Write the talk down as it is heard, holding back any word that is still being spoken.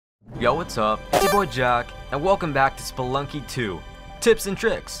Yo, what's up? It's your boy Jack, and welcome back to Spelunky 2, Tips and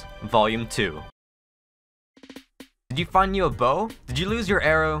Tricks, Volume 2. Did you find you a bow? Did you lose your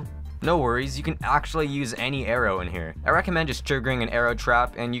arrow? No worries, you can actually use any arrow in here. I recommend just triggering an arrow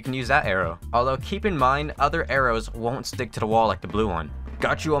trap and you can use that arrow. Although keep in mind, other arrows won't stick to the wall like the blue one.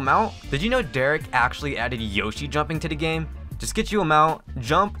 Got you a mount? Did you know Derek actually added Yoshi jumping to the game? Just get you a mount,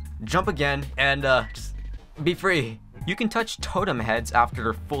 jump again, and just be free. You can touch totem heads after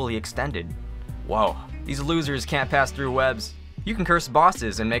they're fully extended. Whoa, these losers can't pass through webs. You can curse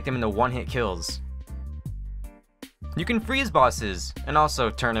bosses and make them into one-hit kills. You can freeze bosses and also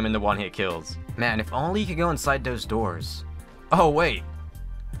turn them into one-hit kills. Man, if only you could go inside those doors. Oh wait.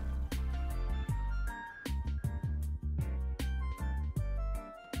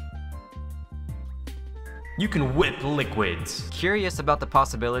 You can whip liquids. Curious about the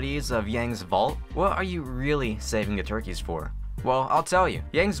possibilities of Yang's vault? What are you really saving the turkeys for? Well, I'll tell you.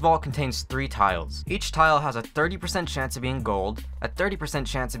 Yang's vault contains 3 tiles. Each tile has a 30% chance of being gold, a 30%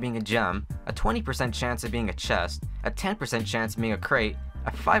 chance of being a gem, a 20% chance of being a chest, a 10% chance of being a crate,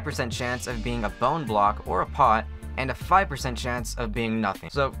 a 5% chance of being a bone block or a pot, and a 5% chance of being nothing.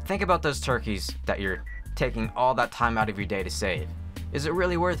 So think about those turkeys that you're taking all that time out of your day to save. Is it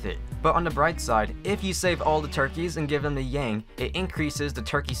really worth it? But on the bright side, if you save all the turkeys and give them the Yang, it increases the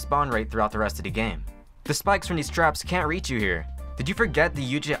turkey spawn rate throughout the rest of the game. The spikes from these traps can't reach you here. Did you forget the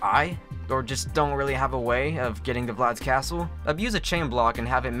Yuja Eye? Or just don't really have a way of getting to Vlad's castle? Abuse a chain block and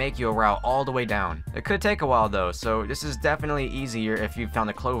have it make you a route all the way down. It could take a while though, so this is definitely easier if you've found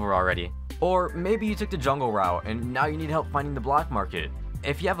a clover already. Or maybe you took the jungle route and now you need help finding the black market.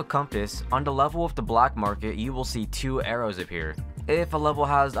 If you have a compass, on the level of the black market you will see 2 arrows appear. If a level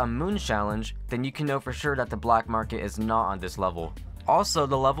has a moon challenge, then you can know for sure that the black market is not on this level. Also,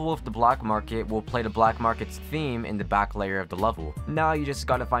 the level of the black market will play the black market's theme in the back layer of the level. Now you just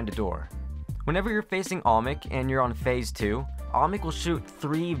gotta find a door. Whenever you're facing Almik and you're on phase 2, Almik will shoot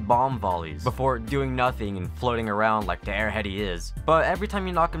 3 bomb volleys before doing nothing and floating around like the airhead he is. But every time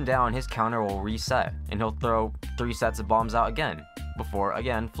you knock him down, his counter will reset and he'll throw 3 sets of bombs out again, before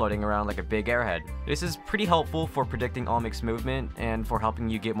again floating around like a big airhead. This is pretty helpful for predicting Almik's movement and for helping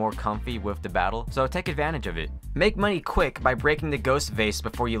you get more comfy with the battle, so take advantage of it. Make money quick by breaking the ghost vase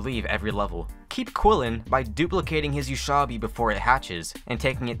before you leave every level. Keep Quillin by duplicating his Ushabi before it hatches and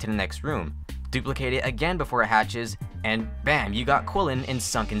taking it to the next room. Duplicate it again before it hatches, and bam, you got Quillin in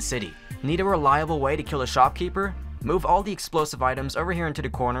Sunken City. Need a reliable way to kill a shopkeeper? Move all the explosive items over here into the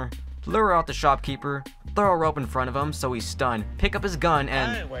corner, lure out the shopkeeper, throw a rope in front of him so he's stunned, pick up his gun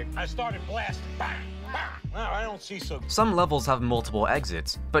and... Anyway, I started blasting. Bang, bang. Well, I don't see so... Some levels have multiple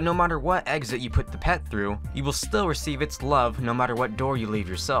exits, but no matter what exit you put the pet through, you will still receive its love no matter what door you leave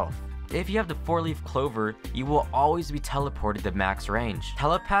yourself. If you have the 4-leaf clover, you will always be teleported to max range.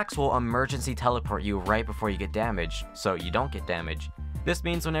 Telepacks will emergency teleport you right before you get damaged, so you don't get damaged. This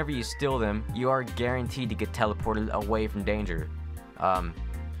means whenever you steal them, you are guaranteed to get teleported away from danger.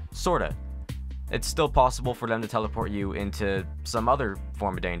 Sorta. It's still possible for them to teleport you into some other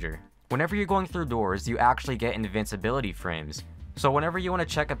form of danger. Whenever you're going through doors, you actually get invincibility frames. So whenever you want to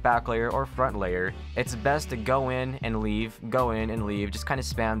check a back layer or front layer, it's best to go in and leave, just kind of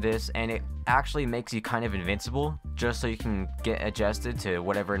spam this, and it actually makes you kind of invincible, just so you can get adjusted to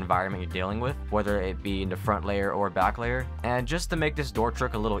whatever environment you're dealing with, whether it be in the front layer or back layer. And just to make this door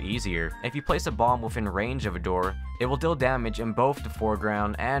trick a little easier, if you place a bomb within range of a door, it will deal damage in both the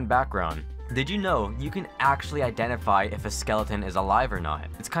foreground and background. Did you know you can actually identify if a skeleton is alive or not?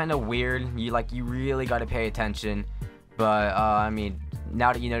 It's kind of weird, you really gotta pay attention. But, I mean,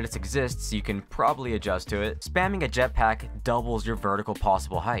 now that you know this exists, you can probably adjust to it. Spamming a jetpack doubles your vertical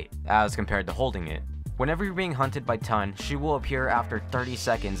possible height, as compared to holding it. Whenever you're being hunted by Tun, she will appear after 30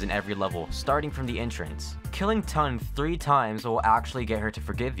 seconds in every level, starting from the entrance. Killing Tun 3 times will actually get her to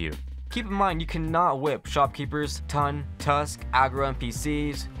forgive you. Keep in mind, you cannot whip shopkeepers, Tun, Tusk, aggro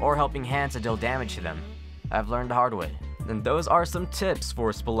NPCs, or helping hands to deal damage to them. I've learned the hard way. And those are some tips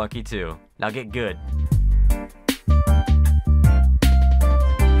for Spelunky 2. Now get good.